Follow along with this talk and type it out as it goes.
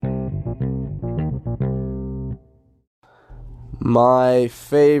My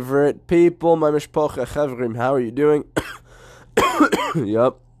favorite people, my mishpocha chavrim, how are you doing?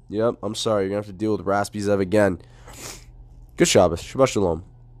 Yep, I'm sorry, you're going to have to deal with Raspy Zev again. Good Shabbos, Shabbat Shalom.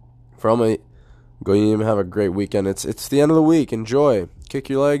 For all my goyim, have a great weekend. It's the end of the week, enjoy, kick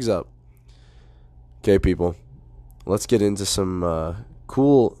your legs up. Okay, people, let's get into some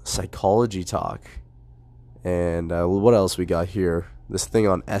cool psychology talk. And what else we got here? This thing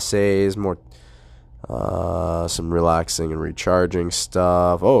on essays, more some relaxing and recharging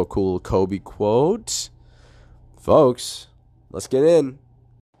stuff. Oh, cool Kobe quote. Folks, let's get in.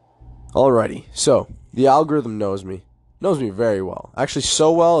 Alrighty, so the algorithm knows me very well. Actually,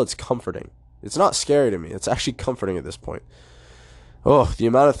 so well, it's comforting. It's not scary to me. It's actually comforting at this point. Oh, the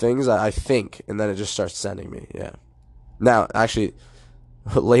amount of things I think, and then it just starts sending me. Yeah. Now, actually,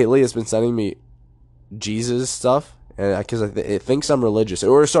 lately it's been sending me Jesus stuff, and because it thinks I'm religious.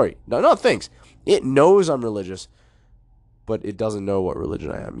 Or sorry, no, not thinks. It knows I'm religious, but it doesn't know what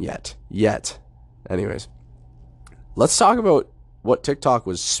religion I am yet. Anyways, let's talk about what TikTok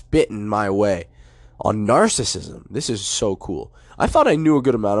was spitting my way on narcissism. This is so cool. I thought I knew a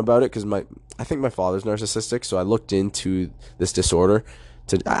good amount about it because I think my father's narcissistic, so I looked into this disorder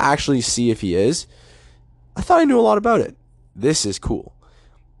to actually see if he is. I thought I knew a lot about it. This is cool.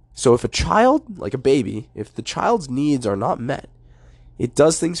 So if a child, like a baby, if the child's needs are not met, it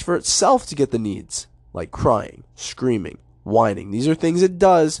does things for itself to get the needs, like crying, screaming, whining. These are things it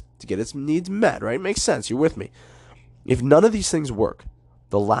does to get its needs met, right? Makes sense. You're with me. If none of these things work,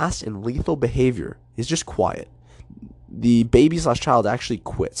 the last and lethal behavior is just quiet. The baby/child actually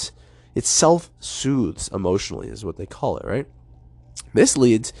quits. It self-soothes emotionally is what they call it, right? This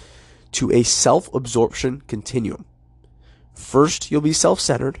leads to a self-absorption continuum. First, you'll be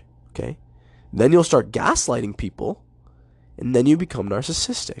self-centered, okay? Then you'll start gaslighting people, and then you become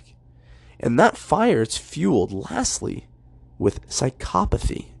narcissistic. And that fire is fueled, lastly, with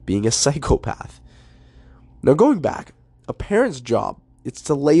psychopathy, being a psychopath. Now, going back, a parent's job, it's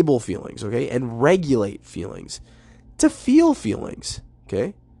to label feelings, okay, and regulate feelings, to feel feelings,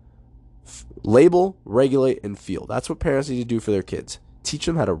 okay? Label, regulate, and feel. That's what parents need to do for their kids. Teach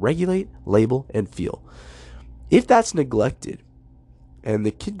them how to regulate, label, and feel. If that's neglected, and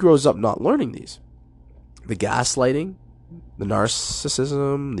the kid grows up not learning these, the gaslighting, the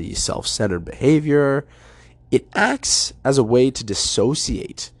narcissism, the self-centered behavior, it acts as a way to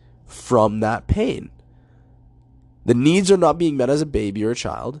dissociate from that pain. The needs are not being met as a baby or a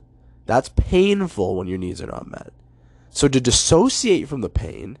child. That's painful when your needs are not met. So to dissociate from the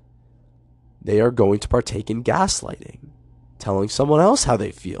pain, they are going to partake in gaslighting, telling someone else how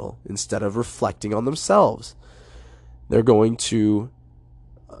they feel instead of reflecting on themselves. They're going to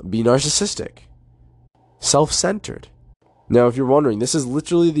be narcissistic, self-centered. Now, if you're wondering, this is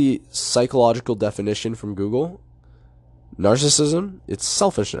literally the psychological definition from Google. Narcissism, it's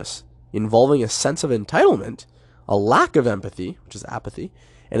selfishness, involving a sense of entitlement, a lack of empathy, which is apathy,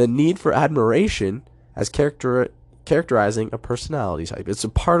 and a need for admiration as characterizing a personality type. It's a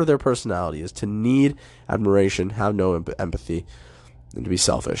part of their personality is to need admiration, have no empathy, and to be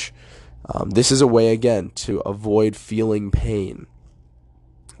selfish. This is a way, again, to avoid feeling pain.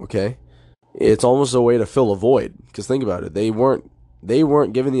 Okay? It's almost a way to fill a void. Because think about it. They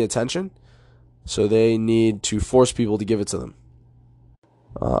weren't given the attention, so they need to force people to give it to them.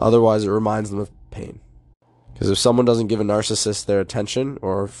 Otherwise, it reminds them of pain. Because if someone doesn't give a narcissist their attention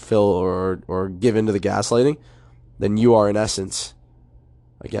or fill or give into the gaslighting, then you are, in essence,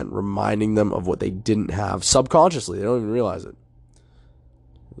 again, reminding them of what they didn't have subconsciously. They don't even realize it.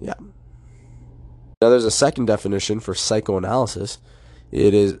 Yeah. Now, there's a second definition for psychoanalysis.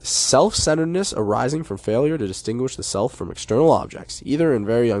 It is self-centeredness arising from failure to distinguish the self from external objects, either in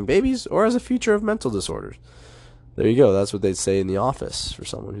very young babies or as a feature of mental disorders. There you go. That's what they'd say in the office for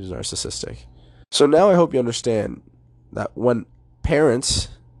someone who's narcissistic. So now I hope you understand that when parents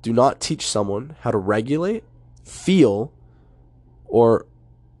do not teach someone how to regulate, feel, or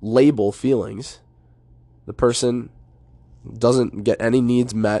label feelings, the person doesn't get any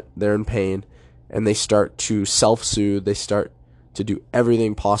needs met, they're in pain, and they start to self-soothe, they start to do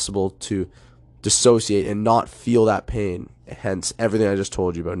everything possible to dissociate and not feel that pain. Hence, everything I just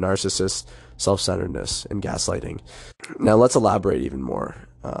told you about narcissists, self-centeredness, and gaslighting. Now, let's elaborate even more.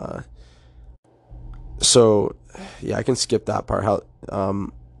 So, yeah, I can skip that part.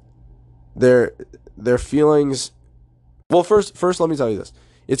 How their feelings. Well, first, let me tell you this.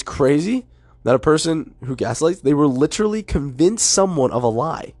 It's crazy that a person who gaslights, they will literally convince someone of a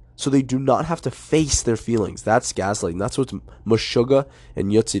lie, so they do not have to face their feelings. That's gaslighting. That's what's Meshuggah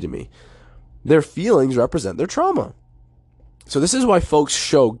and Yutzi to me. Their feelings represent their trauma. So this is why folks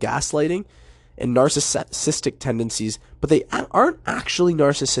show gaslighting and narcissistic tendencies, but they aren't actually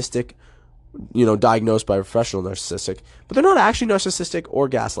narcissistic, diagnosed by a professional narcissistic, but they're not actually narcissistic or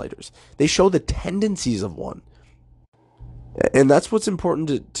gaslighters. They show the tendencies of one. And that's what's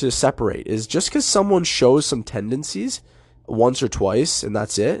important to separate, is just because someone shows some tendencies once or twice and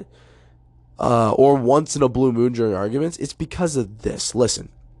that's it, or once in a blue moon during arguments, it's because of this. Listen,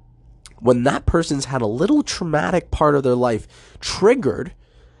 when that person's had a little traumatic part of their life triggered,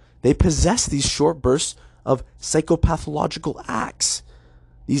 they possess these short bursts of psychopathological acts.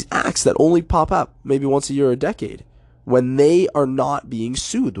 These acts that only pop up maybe once a year or a decade, when they are not being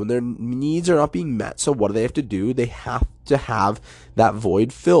soothed, when their needs are not being met. So what do they have to do? They have to have that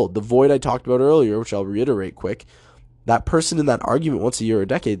void filled. The void I talked about earlier, which I'll reiterate quick, that person in that argument once a year or a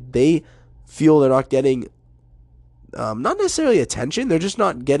decade, they feel they're not getting, not necessarily attention, they're just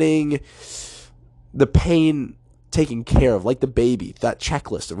not getting the pain taken care of, like the baby, that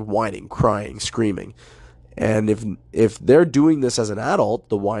checklist of whining, crying, screaming. And if they're doing this as an adult,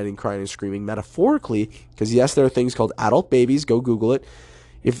 the whining, crying, and screaming metaphorically, because yes, there are things called adult babies, go Google it.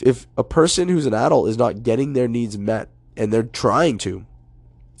 If a person who's an adult is not getting their needs met, and they're trying to,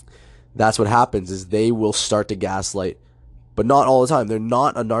 that's what happens, is they will start to gaslight, but not all the time. They're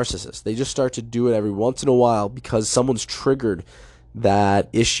not a narcissist. They just start to do it every once in a while because someone's triggered that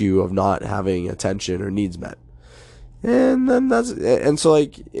issue of not having attention or needs met. And then so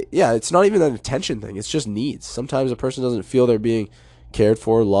it's not even an attention thing. It's just needs. Sometimes a person doesn't feel they're being cared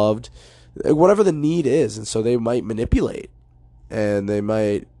for, loved, whatever the need is. And so they might manipulate, and they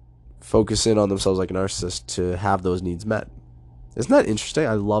might focus in on themselves like a narcissist to have those needs met. Isn't that interesting?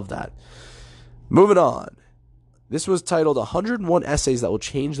 I love that. Moving on. This was titled 101 Essays That Will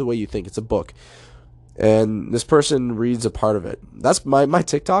Change the Way You Think. It's a book. And this person reads a part of it. That's my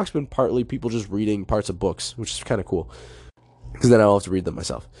TikTok's been partly people just reading parts of books, which is kind of cool, because then I don't have to read them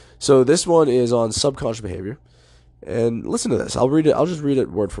myself. So this one is on subconscious behavior. And listen to this. I'll just read it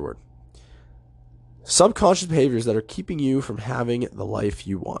word for word. Subconscious behaviors that are keeping you from having the life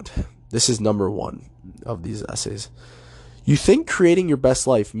you want. This is number 1 of these essays. You think creating your best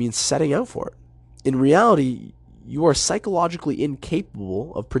life means setting out for it. In reality, you are psychologically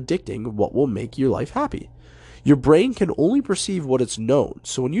incapable of predicting what will make your life happy. Your brain can only perceive what it's known.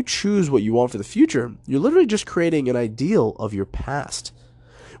 So when you choose what you want for the future, you're literally just creating an ideal of your past.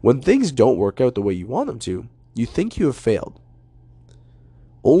 When things don't work out the way you want them to, you think you have failed.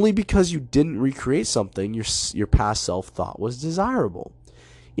 Only because you didn't recreate something your past self thought was desirable.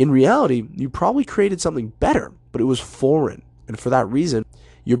 In reality, you probably created something better, but it was foreign. And for that reason,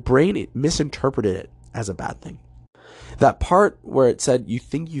 your brain misinterpreted it as a bad thing. That part where it said you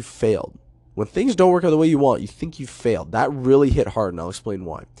think you failed. When things don't work out the way you want, you think you failed. That really hit hard, and I'll explain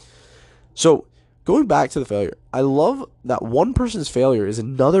why. So, going back to the failure, I love that one person's failure is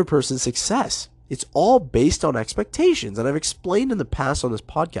another person's success. It's all based on expectations. And I've explained in the past on this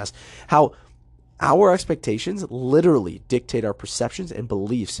podcast how our expectations literally dictate our perceptions and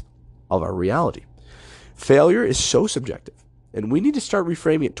beliefs of our reality. Failure is so subjective. And we need to start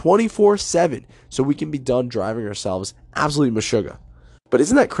reframing it 24/7 so we can be done driving ourselves absolutely meshuggah. But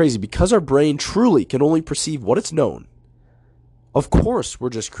isn't that crazy? Because our brain truly can only perceive what it's known. Of course,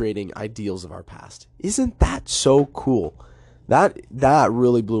 we're just creating ideals of our past. Isn't that so cool? That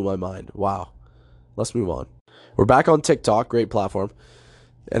really blew my mind. Wow. Let's move on. We're back on TikTok, great platform.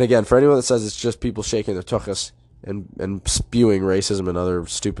 And again, for anyone that says it's just people shaking their tuchus and spewing racism and other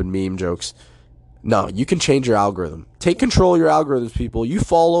stupid meme jokes, no, you can change your algorithm. Take control of your algorithms, people. You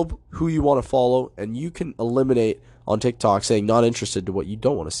follow who you want to follow, and you can eliminate on TikTok saying not interested to what you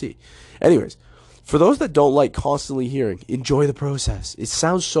don't want to see. Anyways, for those that don't like constantly hearing, enjoy the process. It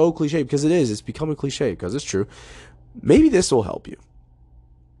sounds so cliche because it is. It's become a cliche because it's true. Maybe this will help you.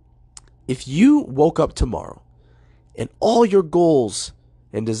 If you woke up tomorrow and all your goals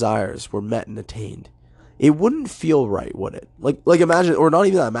and desires were met and attained, it wouldn't feel right, would it? Like imagine, or not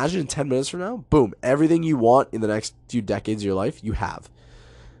even that, imagine in 10 minutes from now, boom, everything you want in the next few decades of your life, you have.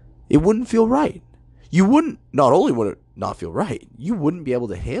 It wouldn't feel right. Not only would it not feel right, you wouldn't be able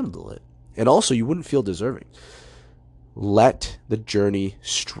to handle it. And also, you wouldn't feel deserving. Let the journey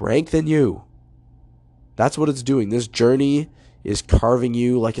strengthen you. That's what it's doing. This journey is carving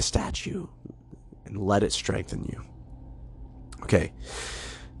you like a statue. And let it strengthen you. Okay.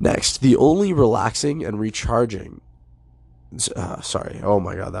 Next, the only relaxing and recharging. Oh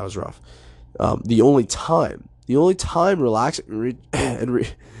my God, that was rough. The only time relaxing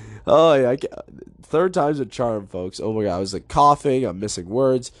third time's a charm, folks. Oh my God, I was like coughing. I'm missing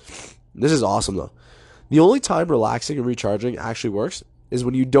words. This is awesome though. The only time relaxing and recharging actually works is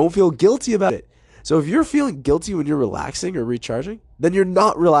when you don't feel guilty about it. So if you're feeling guilty when you're relaxing or recharging, then you're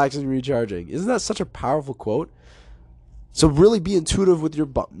not relaxing and recharging. Isn't that such a powerful quote? So really be intuitive with your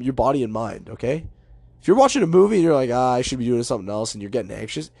body and mind, okay? If you're watching a movie and you're like, I should be doing something else, and you're getting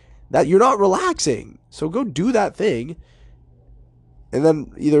anxious, that you're not relaxing. So go do that thing, and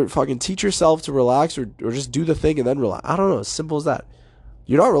then either fucking teach yourself to relax or just do the thing and then relax. I don't know, as simple as that.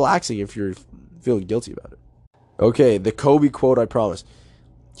 You're not relaxing if you're feeling guilty about it. Okay, the Kobe quote, I promise.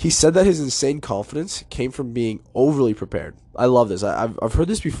 He said that his insane confidence came from being overly prepared. I love this. I've heard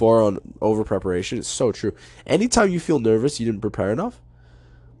this before on over preparation. It's so true. Anytime you feel nervous, you didn't prepare enough.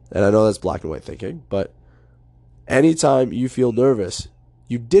 And I know that's black and white thinking, but anytime you feel nervous,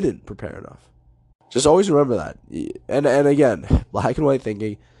 you didn't prepare enough. Just always remember that. And again, black and white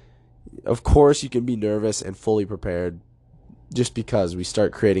thinking, of course you can be nervous and fully prepared just because we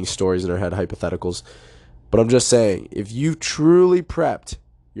start creating stories in our head, hypotheticals. But I'm just saying, if you truly prepped,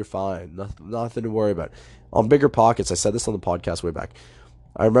 you're fine. Nothing to worry about. On Bigger Pockets, I said this on the podcast way back.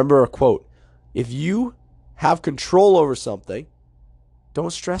 I remember a quote. If you have control over something,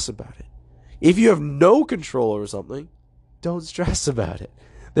 don't stress about it. If you have no control over something, don't stress about it.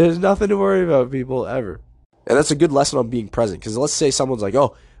 There's nothing to worry about, people, ever. And that's a good lesson on being present. Because let's say someone's like,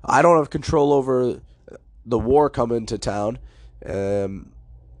 oh, I don't have control over the war coming to town.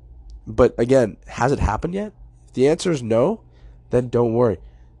 But again, has it happened yet? If the answer is no, then don't worry.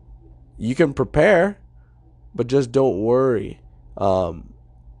 You can prepare, but just don't worry.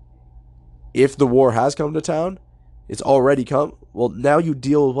 If the war has come to town, it's already come. Well, now you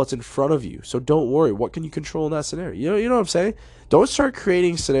deal with what's in front of you. So don't worry. What can you control in that scenario? You know what I'm saying? Don't start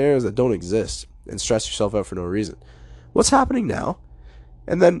creating scenarios that don't exist and stress yourself out for no reason. What's happening now?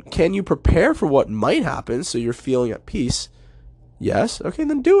 And then can you prepare for what might happen so you're feeling at peace? Yes? Okay,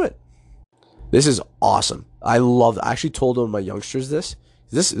 then do it. This is awesome. I love it. I actually told one of my youngsters this.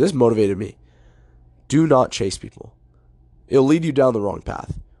 This motivated me. Do not chase people. It'll lead you down the wrong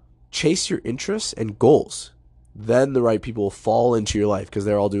path. Chase your interests and goals. Then the right people will fall into your life because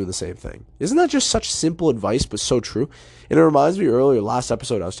they're all doing the same thing. Isn't that just such simple advice, but so true? And it reminds me earlier, last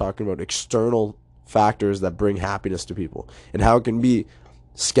episode, I was talking about external factors that bring happiness to people and how it can be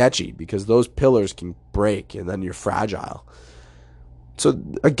sketchy because those pillars can break and then you're fragile. So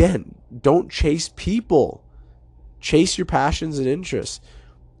again, don't chase people. Chase your passions and interests.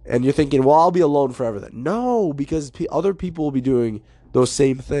 And you're thinking, well, I'll be alone forever then. No, because other people will be doing those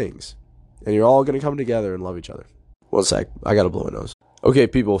same things. And you're all going to come together and love each other. One sec. I got to blow my nose. Okay,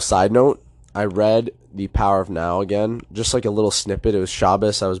 people, side note. I read The Power of Now again. Just like a little snippet. It was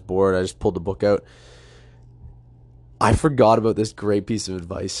Shabbos. I was bored. I just pulled the book out. I forgot about this great piece of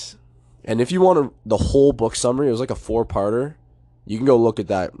advice. And if you want the whole book summary, it was like a 4-parter. You can go look at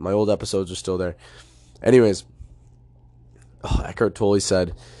that. My old episodes are still there. Anyways, Eckhart Tolle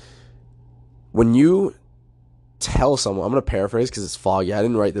said, when you tell someone, I'm going to paraphrase because it's foggy. I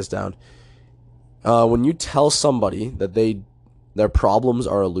didn't write this down. When you tell somebody that their problems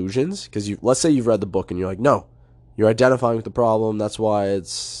are illusions, because let's say you've read the book and you're like, no, you're identifying with the problem. That's why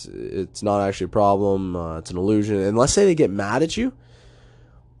it's not actually a problem. It's an illusion. And let's say they get mad at you.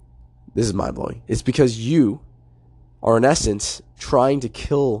 This is mind blowing. It's because you are in essence trying to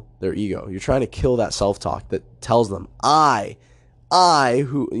kill their ego. You're trying to kill that self-talk that tells them, I,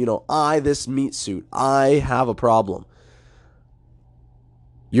 this meat suit, I have a problem.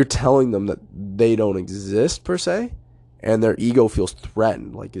 You're telling them that they don't exist per se, and their ego feels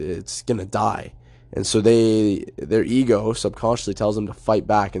threatened, like it's gonna die. And so their ego subconsciously tells them to fight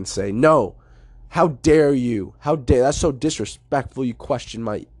back and say, no, how dare you? That's so disrespectful, you question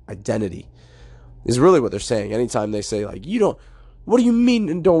my identity. Is really what they're saying. Anytime they say, like, what do you mean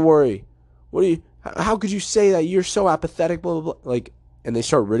and don't worry? How could you say that? You're so apathetic, blah, blah, blah. Like, and they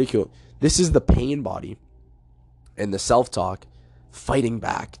start ridiculing. This is the pain body and the self-talk fighting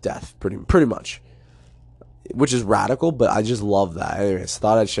back death, pretty much. Which is radical, but I just love that. Anyways,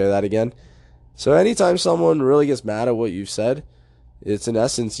 thought I'd share that again. So anytime someone really gets mad at what you've said, it's in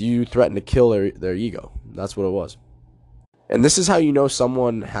essence you threaten to kill their ego. That's what it was. And this is how you know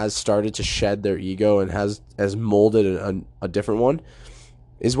someone has started to shed their ego and has molded a different one,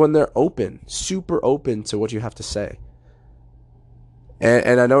 is when they're open, super open to what you have to say.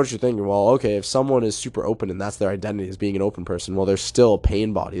 And I know what you're thinking, well, okay, if someone is super open and that's their identity as being an open person, well, there's still a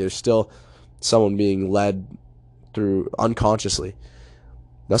pain body. There's still someone being led through unconsciously.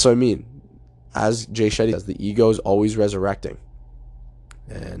 That's what I mean. As Jay Shetty says, the ego is always resurrecting.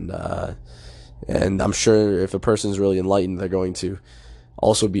 And I'm sure if a person's really enlightened, they're going to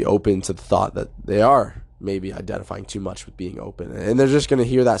also be open to the thought that they are maybe identifying too much with being open. And they're just going to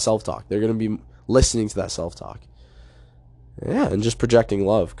hear that self-talk. They're going to be listening to that self-talk. Yeah, and just projecting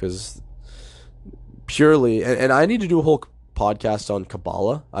love, because purely, and I need to do a whole podcast on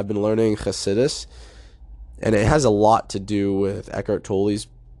Kabbalah. I've been learning Hasidus, and it has a lot to do with Eckhart Tolle's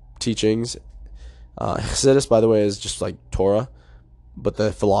teachings. Hasidus, by the way, is just like Torah, but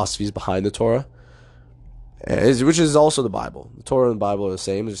the philosophies behind the Torah, which is also the Bible. The Torah and the Bible are the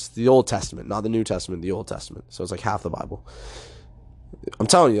same. It's the Old Testament, not the New Testament, the Old Testament. So it's like half the Bible. I'm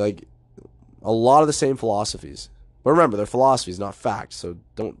telling you, like, a lot of the same philosophies. But remember, they're philosophies, not facts. So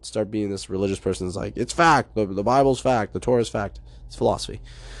don't start being this religious person that's like, it's fact. The Bible's fact. The Torah's fact. It's philosophy.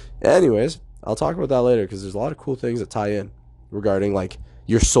 Anyways, I'll talk about that later because there's a lot of cool things that tie in regarding, like,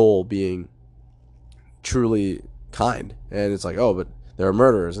 your soul being truly kind. And it's like, oh, but there are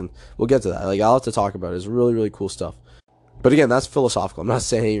murderers. And we'll get to that. Like, I'll have to talk about it. It's really, really cool stuff. But again, that's philosophical. I'm not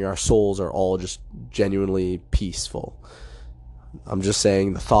saying our souls are all just genuinely peaceful. I'm just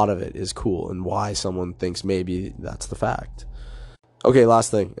saying the thought of it is cool and why someone thinks maybe that's the fact. Okay, last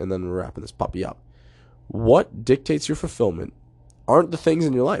thing, and then we're wrapping this puppy up. What dictates your fulfillment aren't the things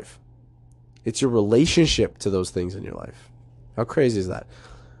in your life. It's your relationship to those things in your life. How crazy is that?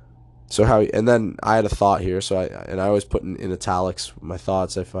 And then I had a thought here, I always put in italics my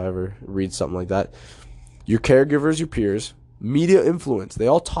thoughts if I ever read something like that. Your caregivers, your peers, media influence, they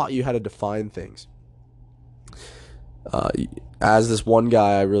all taught you how to define things. As this one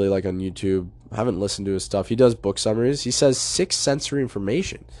guy I really like on YouTube, I haven't listened to his stuff. He does book summaries. He says 6 sensory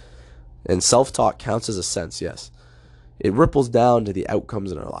information. And self-talk counts as a sense, yes. It ripples down to the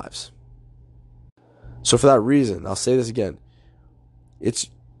outcomes in our lives. So for that reason, I'll say this again. It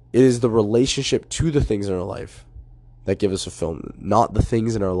is the relationship to the things in our life that give us fulfillment, not the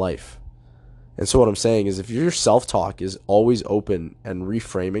things in our life. And so what I'm saying is if your self-talk is always open and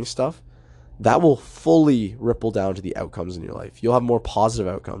reframing stuff, that will fully ripple down to the outcomes in your life. You'll have more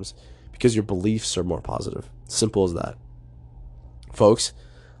positive outcomes because your beliefs are more positive. Simple as that. Folks,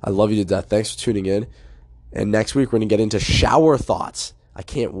 I love you to death. Thanks for tuning in. And next week, we're going to get into shower thoughts. I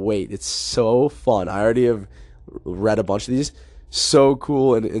can't wait. It's so fun. I already have read a bunch of these. So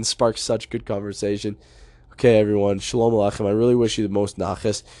cool and sparks such good conversation. Okay, everyone. Shalom Aleichem. I really wish you the most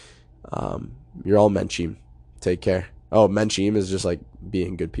nachas. You're all menschim. Take care. Oh, menschim is just like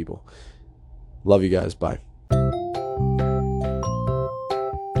being good people. Love you guys. Bye.